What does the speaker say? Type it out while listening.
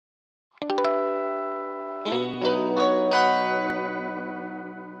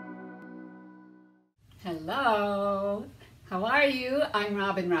Hello, how are you? I'm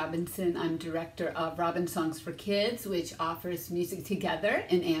Robin Robinson. I'm director of Robinsongs for Kids, which offers music together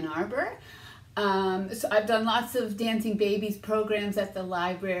in Ann Arbor. So I've done lots of Dancing Babies programs at the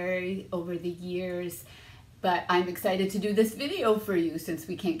library over the years, but I'm excited to do this video for you since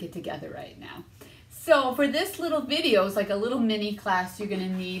we can't get together right now. So for this little video, it's like a little mini class, you're going to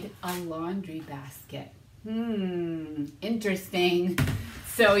need a laundry basket. Interesting.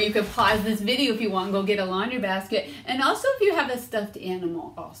 So you can pause this video if you want and go get a laundry basket. And also if you have a stuffed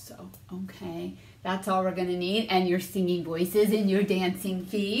animal also. Okay, that's all we're going to need. And your singing voices and your dancing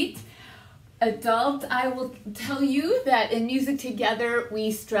feet. Adult, I will tell you that in Music Together, we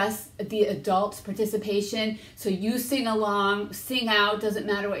stress the adult's participation. So you sing along, sing out, doesn't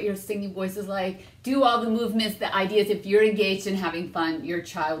matter what your singing voice is like. Do all the movements, the ideas. If you're engaged and having fun, your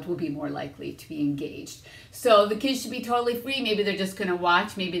child will be more likely to be engaged. So the kids should be totally free. Maybe they're just gonna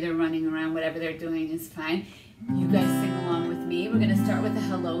watch, maybe they're running around, whatever they're doing is fine. You guys sing along with me. We're gonna start with a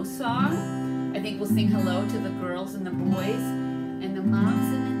hello song. I think we'll sing hello to the girls and the boys and the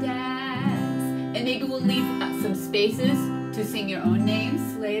moms and the dads. And maybe we'll leave some spaces to sing your own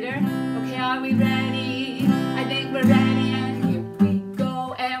names later. Okay, are we ready? I think we're ready, and here we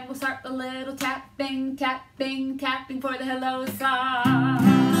go. And we'll start a little tapping, tapping, tapping for the hello song.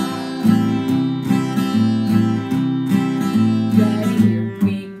 Ready, here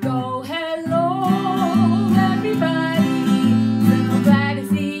we go. Hello, everybody. So glad to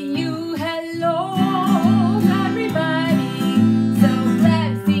see you. Hello, everybody. So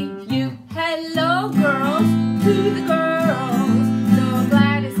glad to see you. Hello, girls, to the girls. So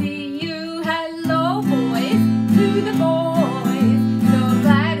glad to see you. Hello, boys, to the boys. So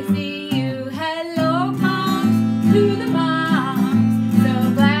glad to see you. Hello, moms, to the moms. So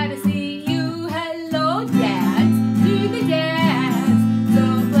glad to see you. Hello, dads, to the dads. So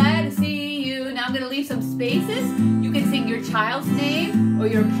glad to see you. Now I'm going to leave some spaces. You can sing your child's name or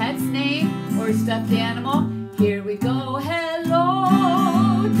your pet's name or stuffed animal. Here we go.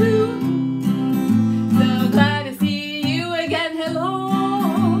 Hello to. So glad to see you again.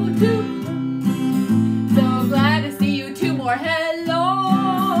 Hello to. So glad to see you. Two more.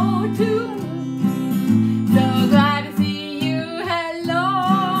 Hello to. So glad to see you.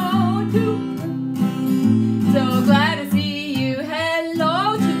 Hello to. So glad to see you.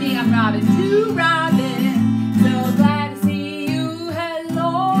 Hello to me. I'm Robin. To Robin. So glad to see you. Hello,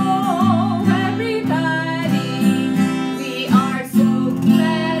 everybody. We are so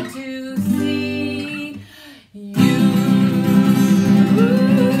glad to see you.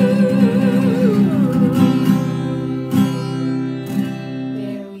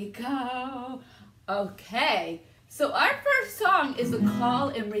 There we go. Okay. So our first song is a call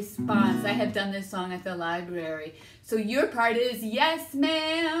and response. I have done this song at the library. So your part is yes,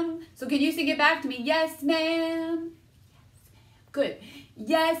 ma'am. So can you sing it back to me? Yes, ma'am. Good.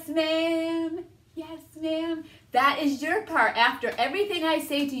 Yes, ma'am. Yes, ma'am. That is your part. After everything I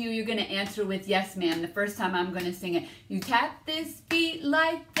say to you, you're going to answer with yes, ma'am. The first time I'm going to sing it. You tap this beat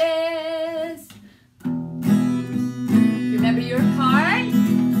like this. Remember your part?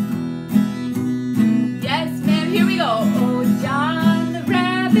 Yes, ma'am. Here we go. Oh, John the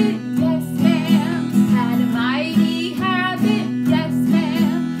rabbit. Yes, ma'am. Had a mighty habit. Yes,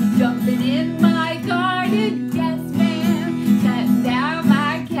 ma'am. Jumping in my garden. Yes, ma'am. Cutting down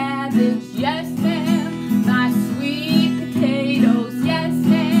my cabbage. Yes, ma'am. My sweet potatoes. Yes,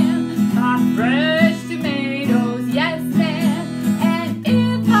 ma'am. My fresh tomatoes. Yes, ma'am. And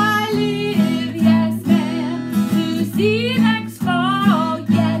if I live, yes, ma'am, to see next fall.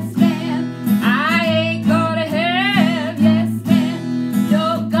 Yes, ma'am. I ain't gonna have. Yes, ma'am.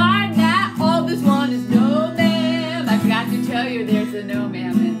 No garden at all. This one is no, ma'am. I forgot to tell you there's a no,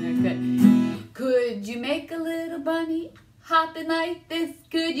 ma'am, in there. Good. Could you make a little bunny hopping like this?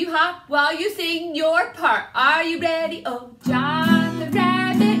 Could you hop while you sing your part? Are you ready? Oh, John the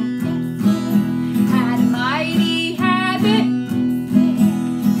rabbit, yes, ma'am, had a mighty habit, yes,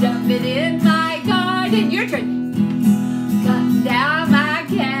 ma'am, jumping in my garden. Your turn. Cutting down my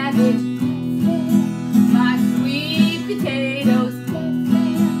cabbage, yes, ma'am, my sweet potatoes, yes,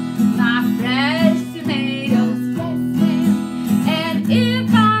 ma'am, my fresh tomatoes, yes, ma'am, and if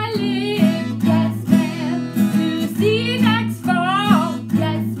I live, yes, ma'am, to see next fall,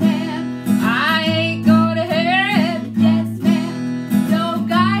 yes, ma'am, I ain't gonna have, yes, ma'am, no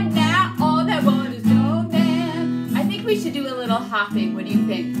God now, all that one is no, ma'am. I think we should do a little hopping. What do you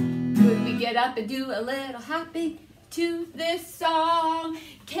think? Could we get up and do a little hopping to this song?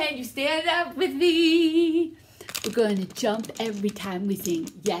 Can you stand up with me? We're going to jump every time we sing.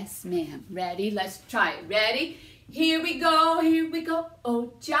 Yes, ma'am. Ready? Let's try it. Ready? Here we go, here we go.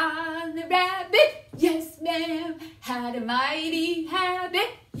 Oh, John the rabbit, yes, ma'am, had a mighty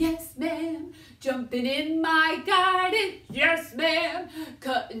habit, yes, ma'am, jumping in my garden, yes, ma'am,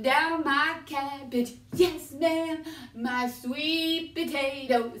 cutting down my cabbage, yes, ma'am, my sweet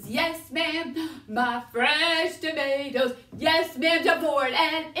potatoes, yes, ma'am, my fresh tomatoes, yes, ma'am, jump forward,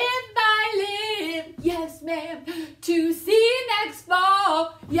 and if I live, yes, ma'am, to see next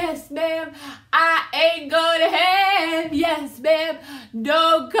fall, yes, ma'am, I ain't gonna have, yes, ma'am,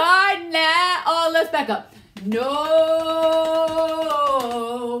 no garden at all. Let's back up. No,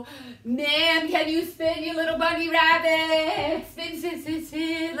 ma'am, can you spin, you little bunny rabbit? Spin, spin, spin,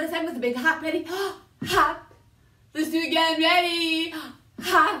 spin. Let's end with a big hop. Ready? Hop. Let's do it again. Ready?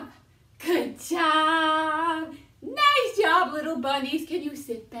 Hop. Good job. Nice job, little bunnies. Can you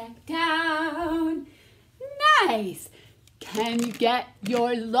sit back down? Nice. Can you get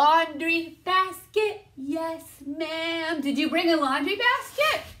your laundry basket? Yes, ma'am. Did you bring a laundry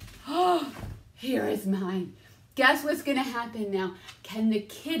basket? Oh, here is mine. Guess what's going to happen now? Can the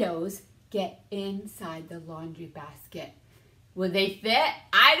kiddos get inside the laundry basket? Will they fit?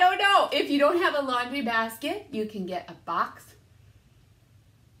 I don't know. If you don't have a laundry basket, you can get a box.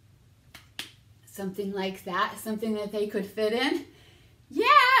 Something like that. Something that they could fit in. Yeah,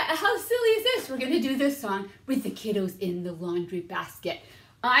 how silly is this? We're going to do this song with the kiddos in the laundry basket.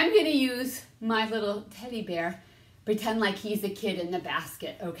 I'm going to use my little teddy bear, pretend like he's a kid in the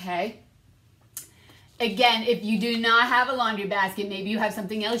basket, okay? Again, if you do not have a laundry basket, maybe you have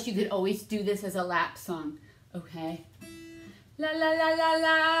something else, you could always do this as a lap song, okay? La la la la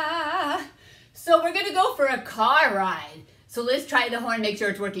la. So we're going to go for a car ride. So let's try the horn, make sure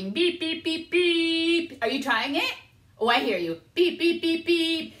it's working. Beep, beep, beep, beep. Are you trying it? Oh, I hear you. Beep, beep, beep,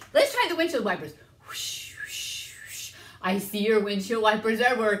 beep. Let's try the windshield wipers. Whoosh, whoosh, whoosh. I see your windshield wipers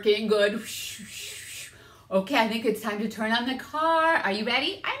are working. Good. Whoosh, whoosh. Okay, I think it's time to turn on the car. Are you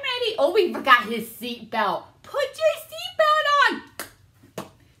ready? I'm ready. Oh, we forgot his seat belt. Put your seat belt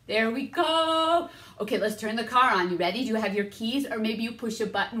on. There we go. Okay, let's turn the car on. You ready? Do you have your keys? Or maybe you push a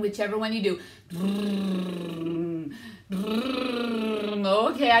button, whichever one you do.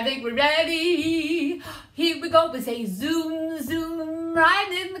 Okay, I think we're ready. Here we go. We say zoom, zoom,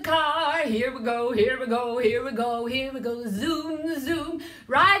 riding in the car. Here we go, here we go, here we go, here we go. Zoom, zoom,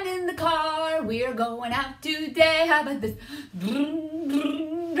 riding in the car. We're going out today. How about this?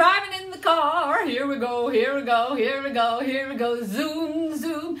 Driving in the car. Here we go, here we go, here we go, here we go. Zoom,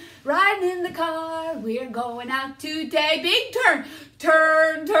 zoom, riding in the car. We're going out today. Big turn.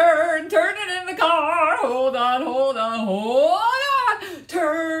 Turn, turn, turn it in the car. Hold on, hold on, hold on.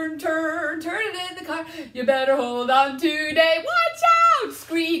 Turn, turn, turn it in the car. You better hold on today. Watch out.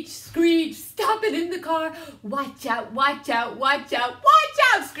 Screech, screech, stop it in the car. Watch out, watch out, watch out, watch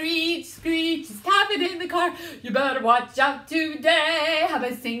out. Screech, screech, stop it in the car. You better watch out today. How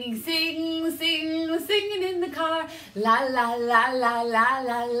about singing, sing, sing, singing in the car. La, la, la, la, la,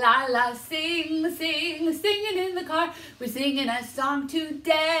 la, la, la. Sing, sing, singing in the car. We're singing a song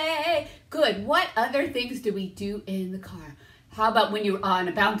today. Good. What other things do we do in the car? How about when you're on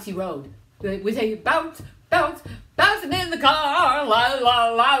a bouncy road? We say bounce, bounce, bouncing in the car. La, la,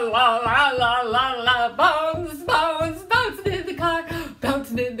 la, la, la, la, la, la. Bounce, bounce, bouncing in the car.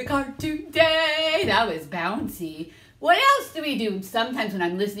 Bouncing in the car today. That was bouncy. What else do we do? Sometimes when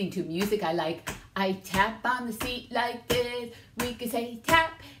I'm listening to music I tap on the seat like this. We could say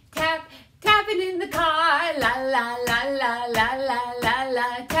tap, tap, tapping in the car. La, la, la, la, la, la, la,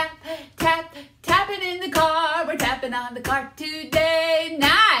 la. Tap, tap, tapping in the car. We're tapping on the car today.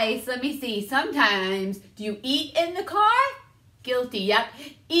 Nice. Let me see. Sometimes, do you eat in the car? Guilty. Yep.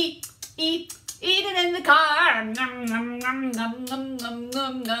 Eat, eat, eating in the car. Nom, nom, nom, nom, nom, nom,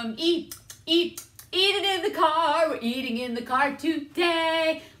 nom, nom. Eat, eat, eating in the car. We're eating in the car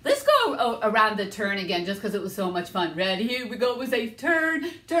today. Let's go around the turn again just because it was so much fun. Ready? Here we go. We say turn,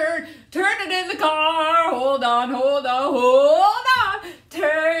 turn, turn it in the car. Hold on, hold on, hold on.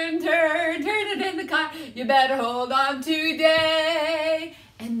 Turn, turn, turn it in the car. You better hold on today.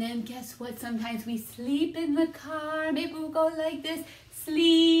 And then guess what? Sometimes we sleep in the car. Maybe we'll go like this.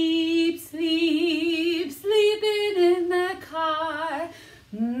 Sleep, sleep, sleeping in the car.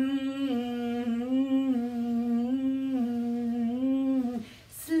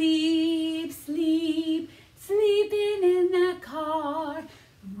 Sleep, sleep, sleeping in the car.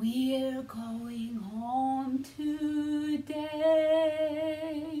 We're going home today.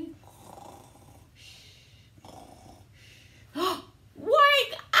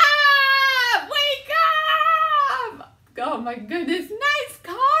 Wake up! Wake up! Oh my goodness, nice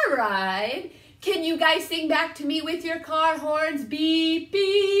car ride. Can Can you guys sing back to me with your car horns? Beep,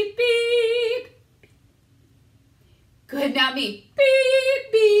 beep, beep. Good, now me.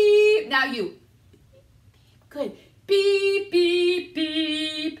 Beep, beep. Now you. Good. Beep, beep,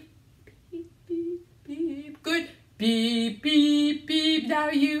 beep. Beep, beep, beep. Good. Beep, beep, beep.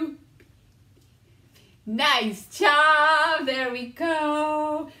 Now you. Nice job. There we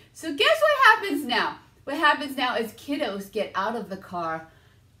go. So guess what happens now? What happens now is kiddos get out of the car,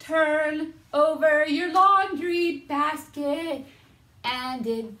 turn over your laundry basket, and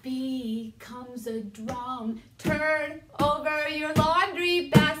it becomes a drum. Turn over your laundry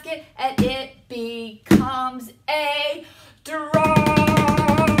basket, and it becomes a drum.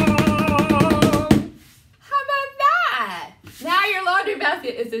 How about that? Now your laundry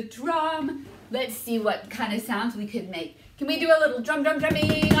basket is a drum. Let's see what kind of sounds we could make. Can we do a little drum, drum,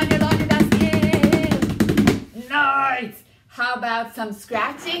 drumming on your laundry basket? Nice. How about some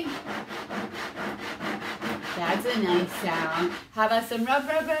scratching? That's a nice sound. How about some rub,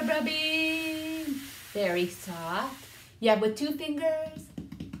 rub, rub, rubbing? Very soft. Yeah, with 2 fingers.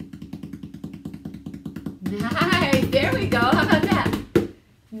 Nice. There we go. How about that?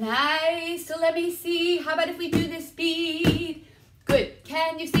 Nice. So let me see. How about if we do the speed? Good.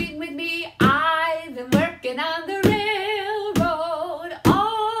 Can you sing with me? I've been working on the railroad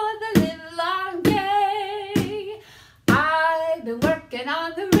all the live long day. I've been working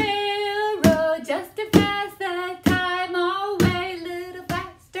on the railroad just to pass the time away. Little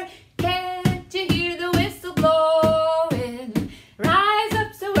faster. Can't you hear the whistle blowing? Rise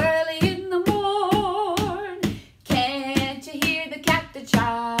up so early in the morn. Can't you hear the captain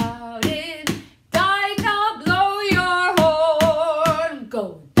shouting? Dinah, blow your horn.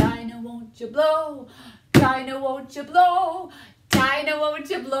 Go, Dinah, won't you blow? Dinah, won't you blow? Dinah, won't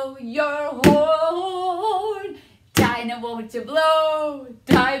you blow your horn? Dinah, won't you blow?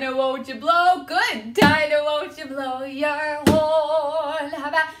 Dinah, won't you blow? Good. Dinah, won't you blow your horn? How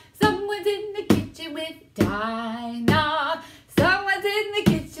about someone's in the kitchen with Dinah? Someone's in the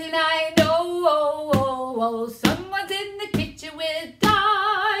kitchen, I know. Oh, oh, oh. Someone's in the kitchen with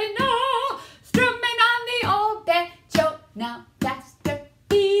Dinah, strumming on the old banjo. Now faster.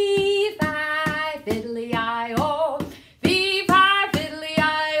 Fee-fi, fiddly-I-oh. Fee-fi,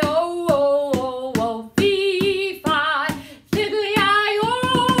 fiddly-I-oh. Oh, oh, oh. Fee-fi, fiddly-I-oh.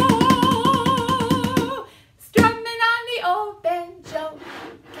 Strumming on the old banjo.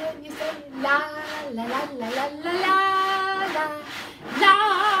 Can you say la la la la la la la la la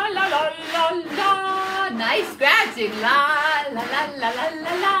la la la la? Nice scratching. La la la la la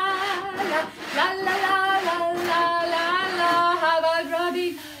la la la la la la la la la la. How about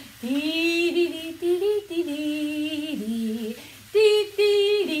rubbing? Dee dee dee dee dee dee dee dee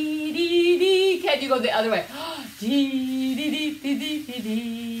dee dee dee dee. Can you go the other way? Dee dee dee dee dee dee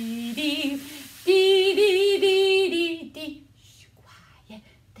dee dee dee dee dee dee. Shh, quiet.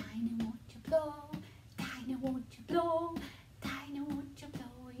 Dinah, won't you blow? Dinah, won't you blow? Dinah, won't you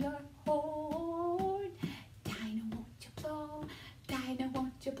blow your horn? Dinah, won't you blow? Dinah,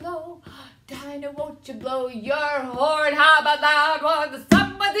 won't you blow? Dinah, won't you blow your horn? How about that one?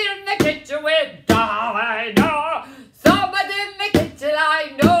 Someone's in the kitchen with Dinah. Someone's in the kitchen,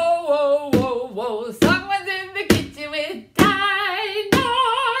 I know. Oh, oh, oh. Someone's in the kitchen with Dinah,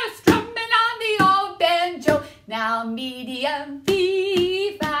 strumming on the old banjo. Now medium.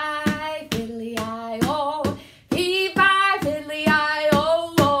 Fee-fi, fiddly-I-oh. Fee-fi,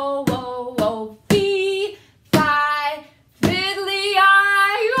 fiddly-I-oh. Oh, oh, oh. Fee-fi, fiddly-I-oh.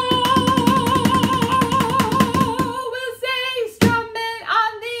 We'll say strumming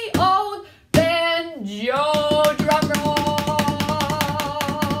on the old banjo. Drum roll.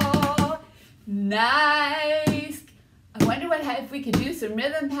 Nice. I wonder if we could do some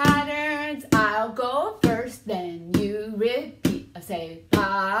rhythm patterns. I'll go first, then you repeat. I'll say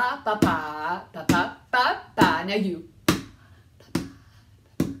ba ba ba ba ba ba ba. Now you.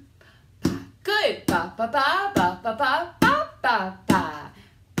 Good. Ba ba ba ba ba ba ba ba ba.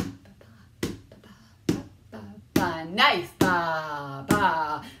 Nice. Ba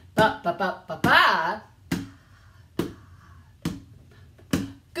ba ba ba ba ba ba.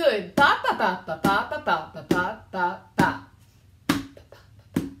 Good. Ba ba ba ba ba ba ba ba ba ba ba.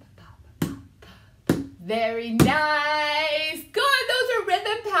 Very nice. Good. Those are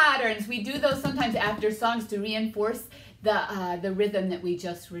rhythm patterns. We do those sometimes after songs to reinforce the rhythm that we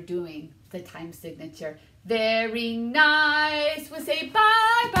just were doing, the time signature. Very nice. We'll say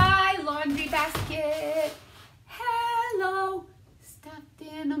bye-bye, laundry basket. Hello, stuffed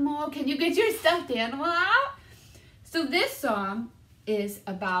animal. Can you get your stuffed animal out? So this song is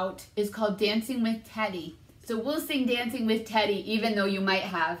called Dancing with Teddy. So we'll sing Dancing with Teddy, even though you might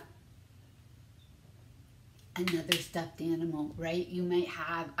have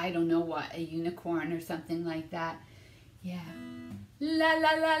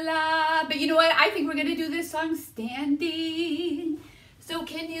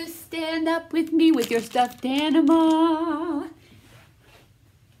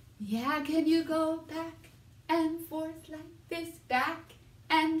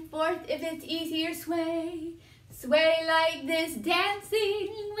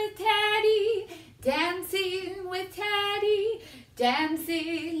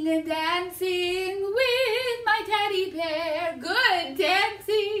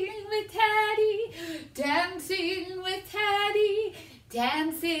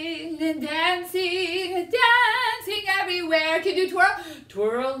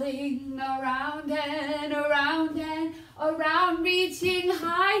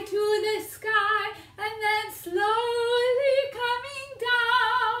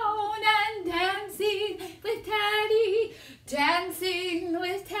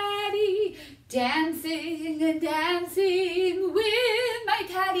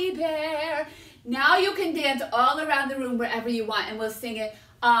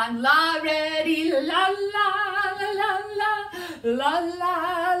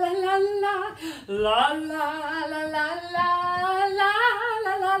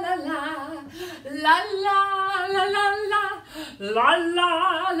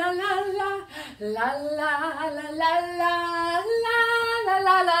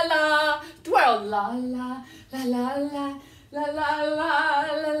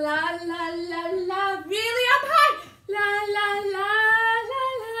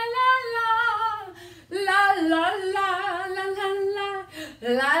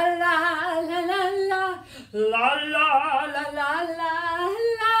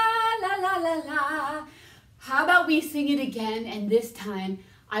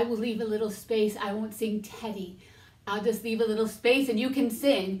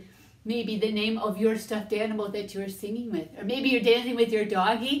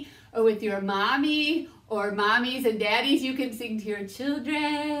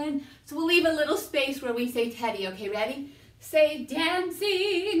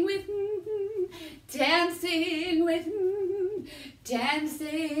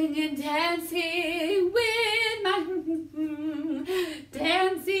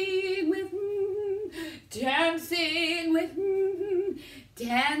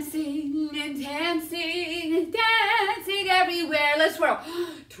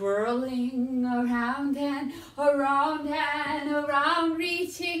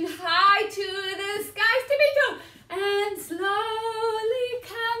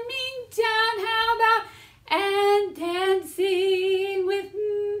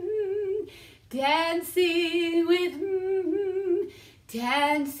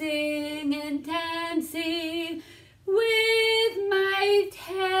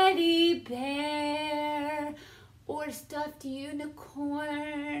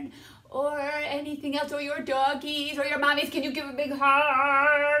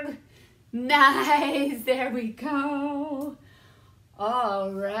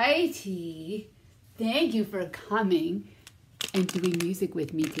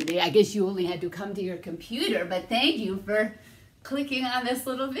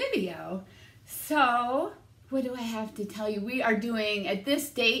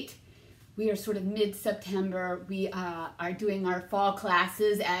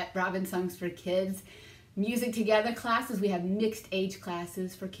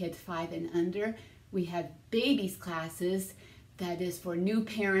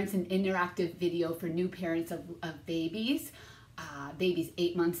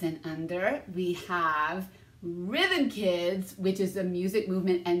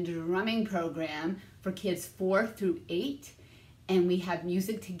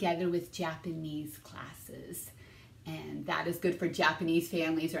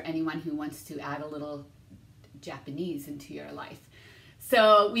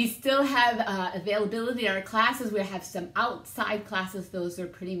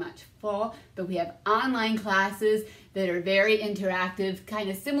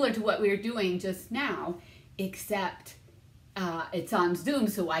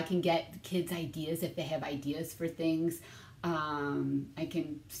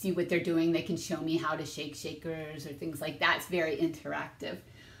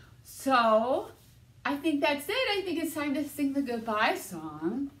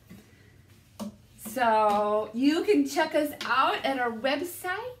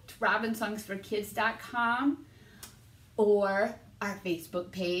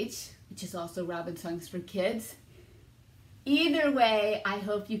Either way, I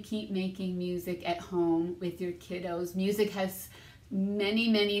hope you keep making music at home with your kiddos. Music has many,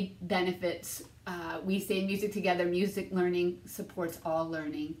 many benefits. We say music together, music learning supports all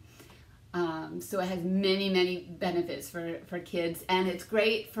learning. So it has many, many benefits for kids, and it's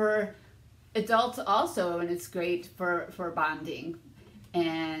great for adults also, and it's great for bonding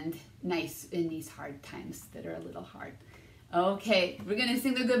and nice in these hard times that are a little hard. Okay, we're gonna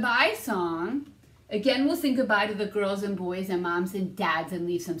sing the goodbye song. Again, we'll sing goodbye to the girls and boys and moms and dads and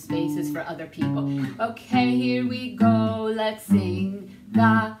leave some spaces for other people. Okay, here we go. Let's sing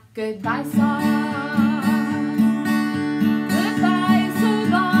the goodbye song. Goodbye, so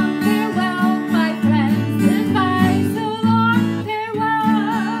long, farewell, my friends. Goodbye, so long,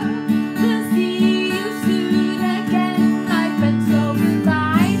 farewell. We'll see you soon again, my friends. So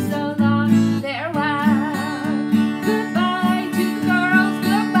goodbye, so long, farewell. Goodbye to the girls,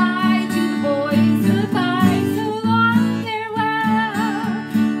 goodbye to the boys. Goodbye, so long, farewell.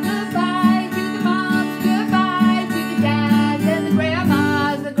 Goodbye to the moms, goodbye to the dads and the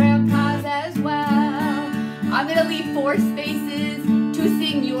grandmas, the grandpas as well. I'm gonna leave 4 spaces to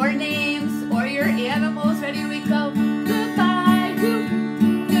sing your names or your animals. Ready, here we go. Goodbye to,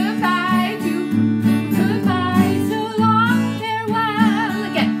 goodbye to, goodbye, so long, farewell.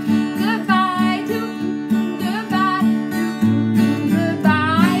 Again. Goodbye to, goodbye to,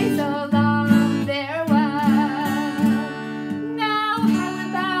 goodbye, so long, farewell. Now how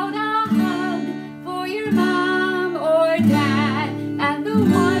about a hug for your mom or dad and the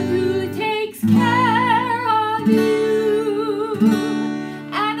one who takes care of you?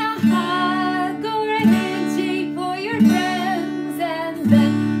 And a hug or a handshake for your friends, and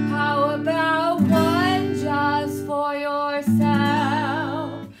then how about one just for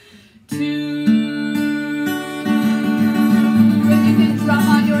yourself too? And you can drum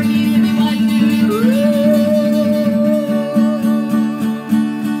on your knees if you want to.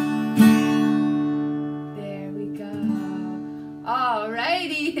 There we go.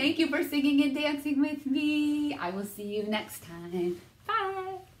 Alrighty, thank you for singing and dancing with me. I will see you next time.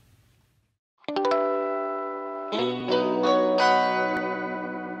 Bye.